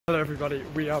Hello everybody,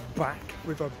 we are back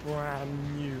with a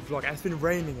brand new vlog, and it's been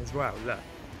raining as well. Look,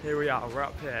 here we are, we're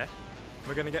up here.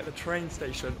 We're going to get the train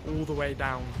station all the way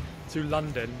down to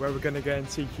London, where we're going to go and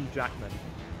see Hugh Jackman.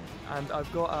 And I've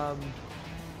got,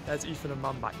 there's Ethan and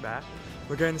Mum back there.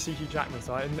 We're going to see Hugh Jackman,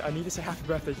 so I need to say happy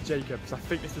birthday to Jacob, because I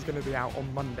think this is going to be out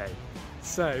on Monday.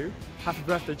 So, happy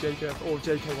birthday Jacob, or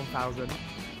JK1000,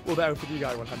 or the LPD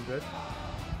guy 100.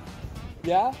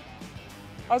 Yeah?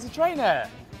 How's the train here?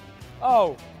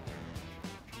 Oh!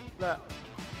 Look.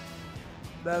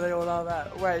 There they all are there.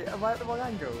 Wait, am I at the wrong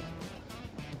angle?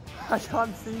 I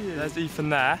can't see you. There's Ethan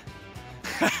there.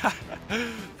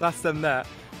 That's them there.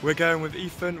 We're going with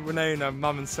Ethan, Winona,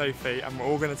 Mum and Sophie, and we're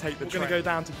all going to take the train. We're going to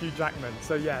go down to Hugh Jackman.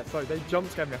 So yeah, sorry, they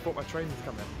jump scared me. I thought my train was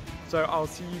coming. So I'll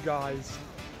see you guys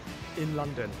in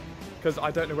London, because I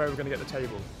don't know where we're going to get the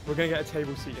table. We're going to get a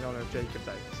table seat in honour of Jacob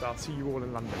though, so I'll see you all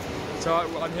in London. So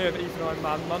I'm here with Ethan and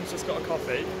Mum. Mum's just got a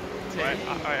coffee. Right,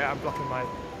 I'm blocking my...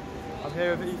 I'm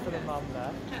here with Ethan and Mum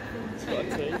there. She's got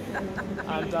a tea.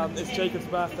 And it's Jacob's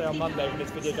birthday on Monday when this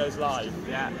video goes live.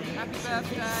 Yeah. Happy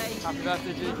birthday. Happy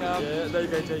birthday, Jacob. Yeah, there you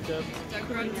go, Jacob. Don't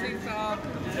run too far.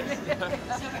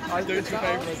 I don't trip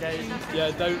over again.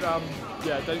 Yeah, don't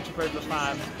trip over the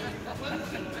fan.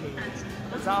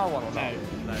 Is that our one or not?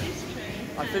 No.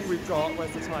 I think we've got,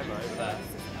 where's the timer over there?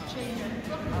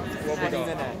 What have we got? 20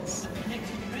 minutes.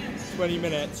 20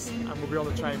 minutes and we'll be on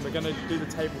the train. We're going to do the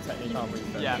table technique, aren't we?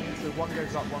 Yeah, so one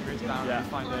goes up, one goes down, and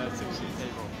find a 6-seat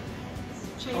table.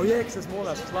 Oh yeah, because there's more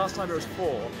than us. Last time it was 4.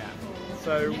 Yeah.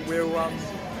 So we'll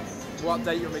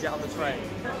update you when we get on the train.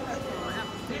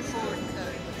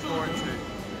 4 and 2.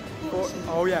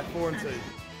 Oh yeah, 4 and 2. We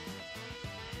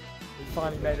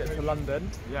finally made it to London,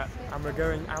 and we're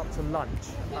going out to lunch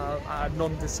at a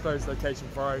non-disclosed location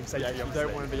for our own safety. Yeah, you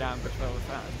don't want to be ambushed by all the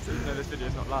fans, so you know this video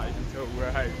is not live until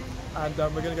we're home. And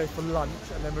we're going to go for lunch,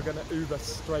 and then we're going to Uber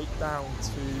straight down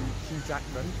to Hugh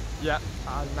Jackman. Yeah.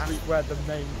 And that's where the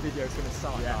main video is going to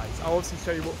start, guys. I'll obviously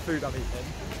show you what food I'm eating,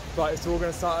 but it's all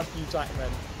going to start at Hugh Jackman.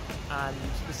 And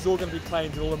this is all going to be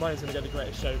claimed, and all the money's going to go to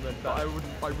Greatest Showman. But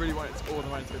I really want it all the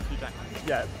money to go to Hugh Jackman.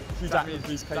 Yeah, Hugh Jackman.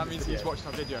 That means he's watched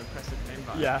our video and pressed the name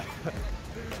button. Yeah.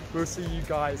 We'll see you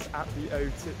guys at the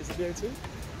O2. Is it the O2?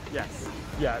 Yes.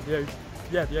 Yeah, the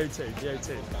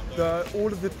O2. All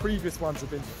of the previous ones have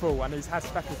been full, and he's had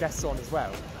special guests on as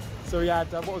well. So he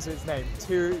had what was his name?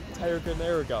 Tarragon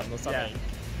Aragon or something.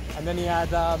 Yeah. And then he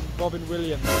had Robin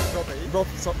Williams.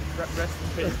 Rest in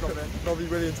peace, Robin. Robbie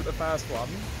Williams at the first one.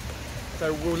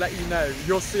 So we'll let you know.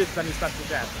 You'll see if there's any special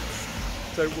guests.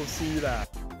 So we'll see you there.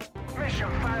 Mission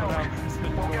failed.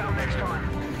 We'll get them next time.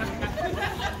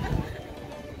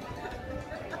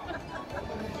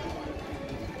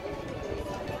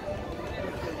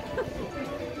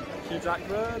 Hugh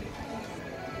Jackman.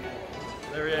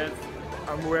 There he is.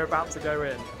 And we're about to go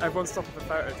in. Everyone's stopping for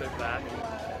photos over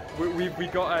there. We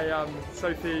got a,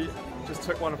 Sophie just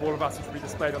took one of all of us, which will be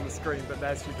displayed on the screen, but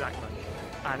there's Hugh Jackman.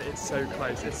 And it's so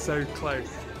close, it's so close.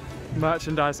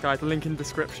 Merchandise, guys, link in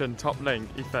description, top link,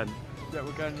 Ethan. Yeah,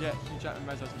 we're going to get Hugh Jackman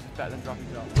merchandise, which is better than dropping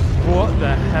it off. What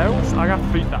the hell? I have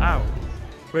to beat that out.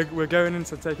 We're going in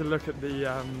to take a look at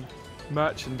the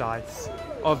merchandise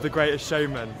of The Greatest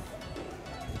Showman.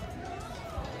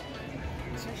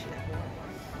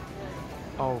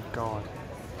 Oh God.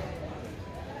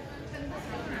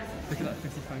 Look at that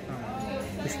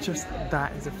 £55. It's just,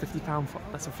 that is a £50,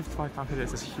 that's a £55 ticket,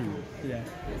 it's just huge. Yeah.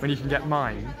 When you can get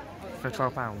mine for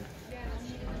 £12.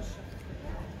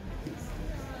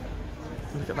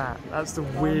 Look at that, that's the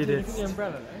weirdest. The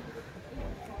umbrella,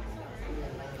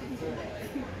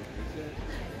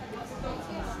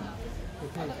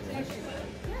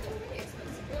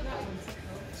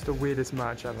 it's the weirdest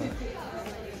merch ever.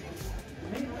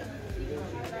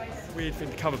 Weird thing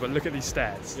to cover, but look at these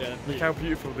stairs. Yeah, look how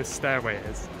beautiful this stairway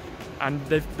is. And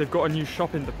they've got a new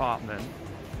shopping department,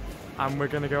 and we're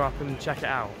going to go up and check it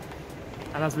out.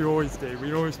 And as we always do,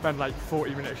 we always spend like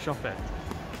 40 minutes shopping.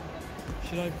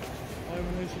 Should I buy one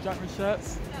of those Hugh Jackman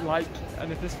shirts? Like,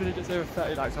 and if this video gets over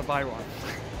 30 likes, I'll buy one.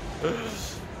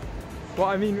 Well,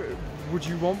 I mean, would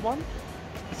you want one?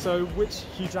 So which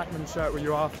Hugh Jackman shirt were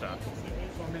you after?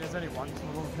 Well, I mean, there's only one, so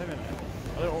one with him in it.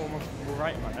 I don't want one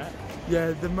writing on it.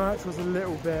 Yeah, the merch was a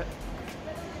little bit...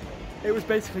 It was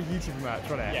basically YouTube merch,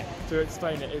 wasn't it? Yeah. To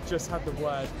explain it, it just had the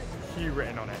word Hugh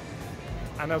written on it.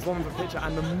 And there was one with a picture,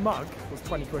 and the mug was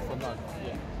 20 quid for a mug.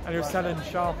 Yeah. And he was selling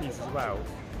Sharpies as well.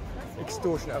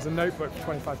 Extortionate. There was a notebook for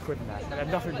 25 quid in there, and it had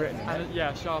nothing written in it.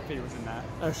 Yeah, Sharpie was in there.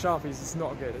 Sharpies, it's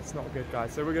not good,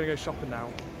 guys. So we're going to go shopping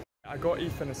now. I got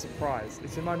Ethan a surprise.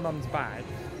 It's in my mum's bag.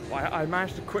 I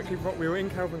managed to quickly, we were in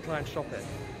Calvin Klein shopping,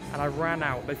 and I ran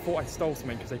out. They thought I stole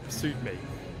something because they pursued me.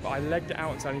 but I legged it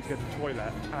out until I need to go to the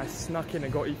toilet, and I snuck in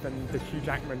and got Ethan the Hugh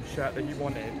Jackman shirt that he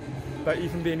wanted, but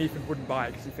Ethan being Ethan wouldn't buy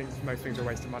it because he thinks most things are a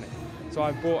waste of money. So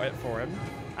I bought it for him,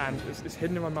 and it's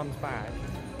hidden in my mum's bag,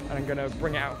 and I'm going to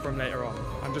bring it out for him later on.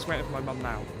 I'm just waiting for my mum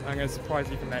now, and I'm going to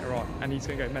surprise Ethan later on, and he's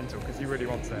going to go mental because he really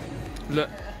wants it.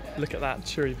 Look at that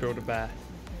Chewy Build-A-Bear.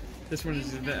 This one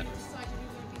is a bit...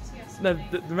 No,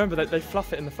 remember they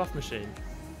fluff it in the fluff machine.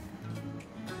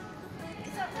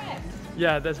 Is that red?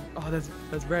 Yeah, there's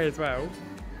Ray as well.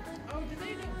 Oh, do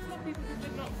they not flop people because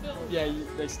they're not filled? Yeah,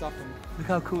 they stuff them. Look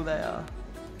how cool they are.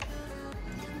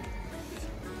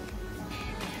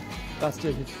 That's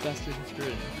Jason's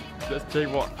screen. That's Jay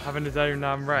what, having his own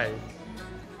Ray.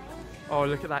 Oh,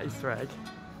 look at that Easter egg.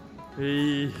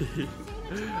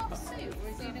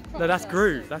 No, that's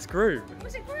Groot. That's Groot.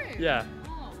 Was it Groot? Yeah.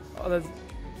 Oh,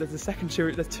 there's a second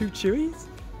Chewy. There's two Chewies.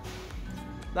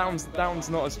 That one's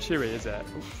not as chewy, is it?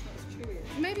 Oops.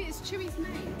 Maybe it's Chewy's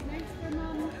name. Maybe from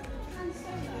Han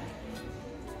Solo.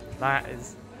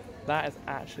 That is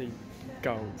actually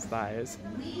goals. That is.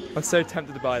 I'm so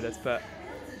tempted to buy this, but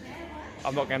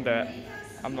I'm not gonna do it.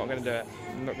 I'm not gonna do it.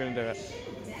 I'm not gonna do it.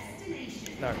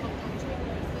 No.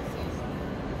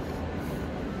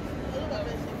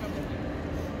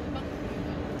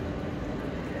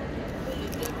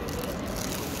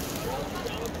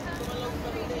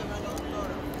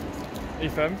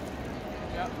 Ethan?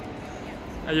 Yeah.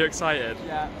 Are you excited?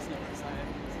 Yeah, super excited.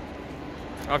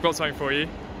 I've got something for you.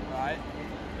 Right.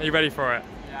 Are you ready for it?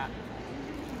 Yeah.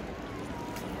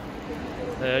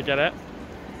 There, get it?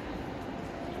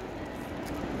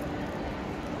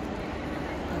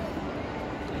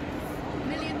 $1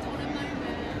 million moment.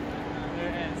 Here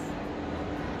it is.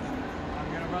 I'm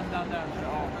gonna run down there and put it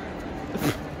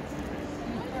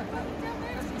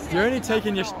on. You're only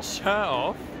taking your shirt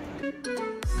off.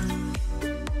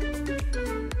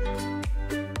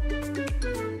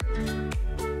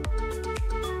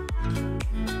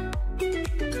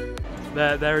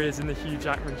 There he is in the Hugh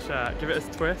Jackman shirt. Give it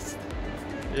a twist.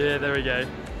 Yeah, there we go.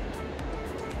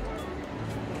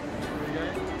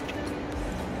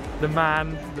 The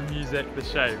man, the music, the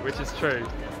show, which is true.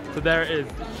 So there it is,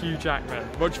 Hugh Jackman.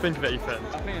 What do you think of it, Ethan?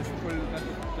 I think it's cool.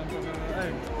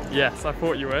 Yes, I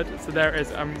thought you would. So there it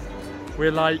is.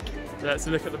 We're like, let's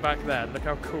look at the back there. Look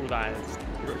how cool that is.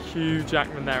 We've got Hugh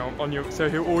Jackman there on your, so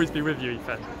he'll always be with you,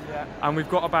 Ethan. Yeah. And we've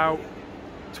got about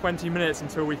 20 minutes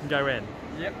until we can go in.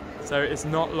 Yep. So it's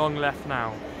not long left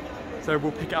now. So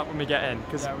we'll pick it up when we get in,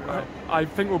 because Yeah, I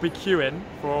think we'll be queuing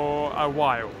for a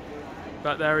while.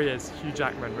 But there he is, Hugh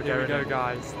Jackman. Here we go,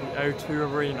 guys, the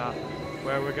O2 Arena,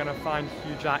 where we're gonna find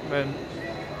Hugh Jackman.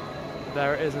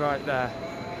 There it is right there.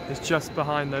 It's just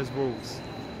behind those walls,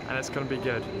 and it's gonna be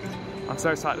good. I'm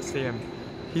so excited to see him.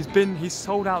 He's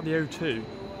sold out the O2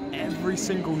 every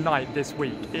single night this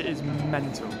week. It is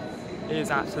mental. It is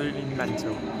absolutely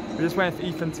mental. We're just waiting for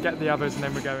Ethan to get the others, and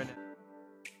then we're going in.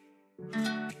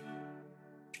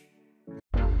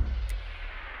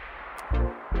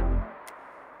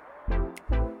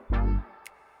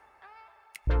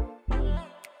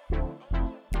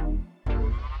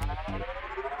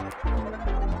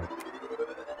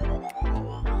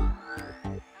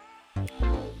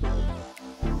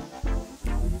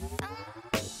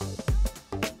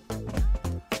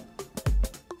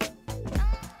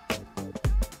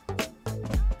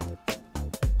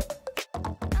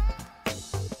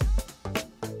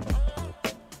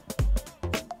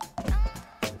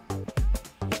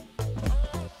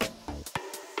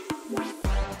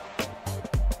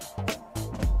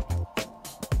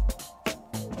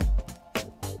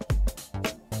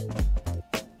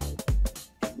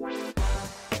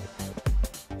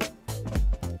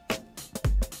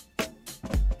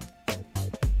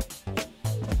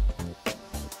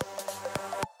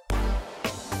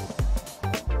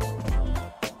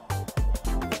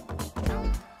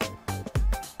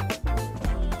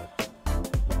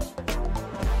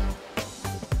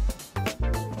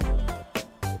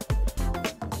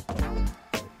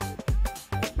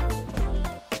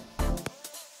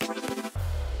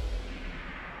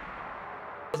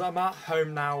 I'm at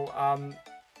home now.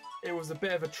 It was a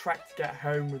bit of a trek to get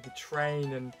home with the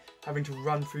train and having to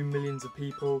run through millions of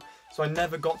people, so I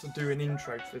never got to do an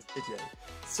intro to this video.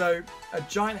 So a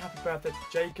giant happy birthday to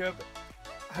Jacob.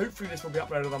 Hopefully this will be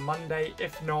uploaded on Monday.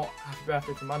 If not, happy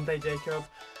birthday for Monday, Jacob.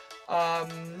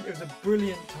 It was a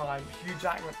brilliant time. Hugh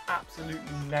Jackman absolutely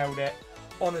nailed it,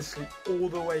 honestly, all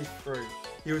the way through.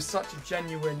 He was such a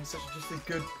genuine, just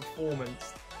a good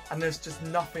performance, and there's just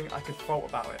nothing I could fault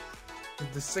about it.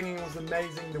 The singing was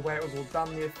amazing, the way it was all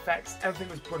done, the effects, everything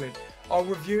was brilliant. I'll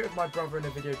review it with my brother in a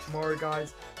video tomorrow,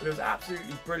 guys, but it was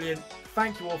absolutely brilliant.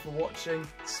 Thank you all for watching.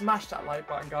 Smash that like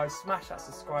button, guys. Smash that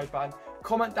subscribe button.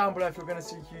 Comment down below if you're going to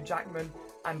see Hugh Jackman,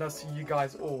 and I'll see you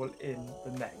guys all in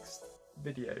the next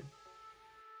video.